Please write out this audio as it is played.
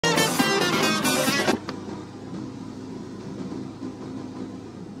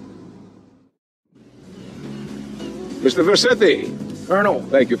Mr. Versetti. Colonel.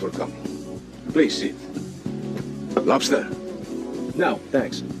 Thank you for coming. Please sit. Lobster? No,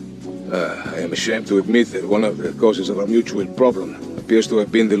 thanks. I am ashamed to admit that one of the causes of our mutual problem appears to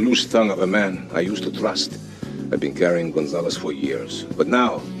have been the loose tongue of a man I used to trust. I've been carrying Gonzales for years, but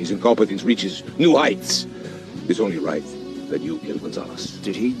now his incompetence reaches new heights. It's only right that you kill Gonzales.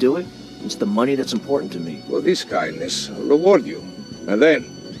 Did he do it? It's the money that's important to me. For this kindness, I'll reward you. And then,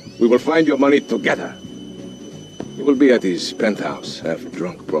 we will find your money together. You will be at his penthouse, half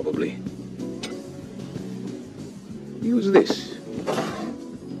drunk probably. Use this.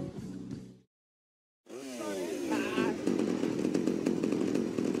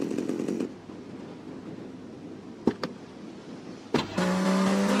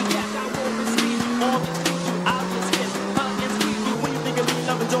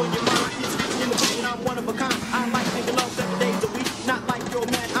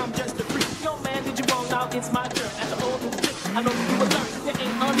 It's my turn at the old stick. I know you will learn. You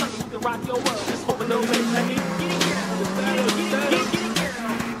ain't unlucky. You can rock your world. Just open those legs. Let me get it,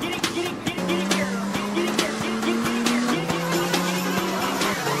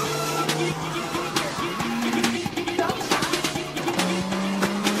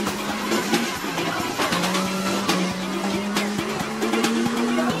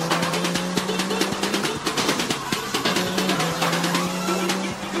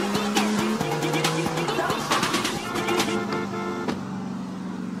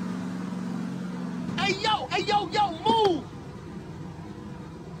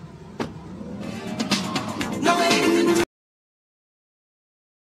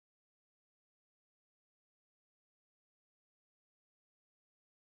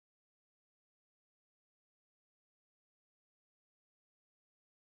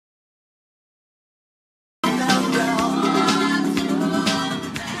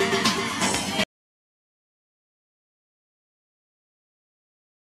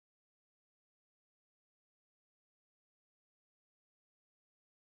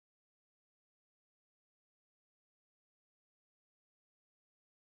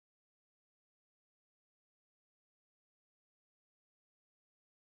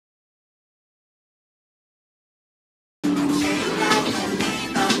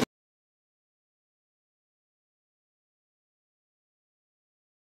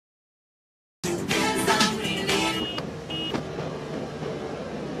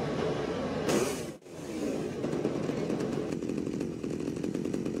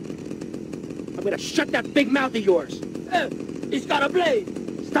 I'm gonna shut that big mouth of yours. He's got a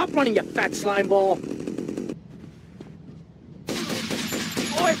blade. Stop running, you fat slime ball.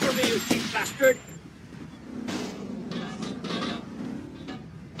 Away from me, you cheap bastard.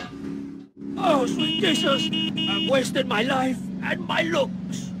 Oh, sweet Jesus. I've wasted my life and my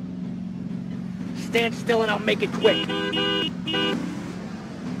looks. Stand still and I'll make it quick.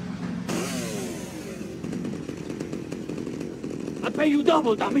 I'll pay you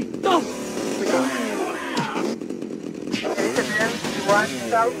double, dummy. Double. Juan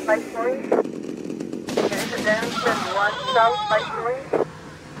South Light 3. Incident 1 South Light 3.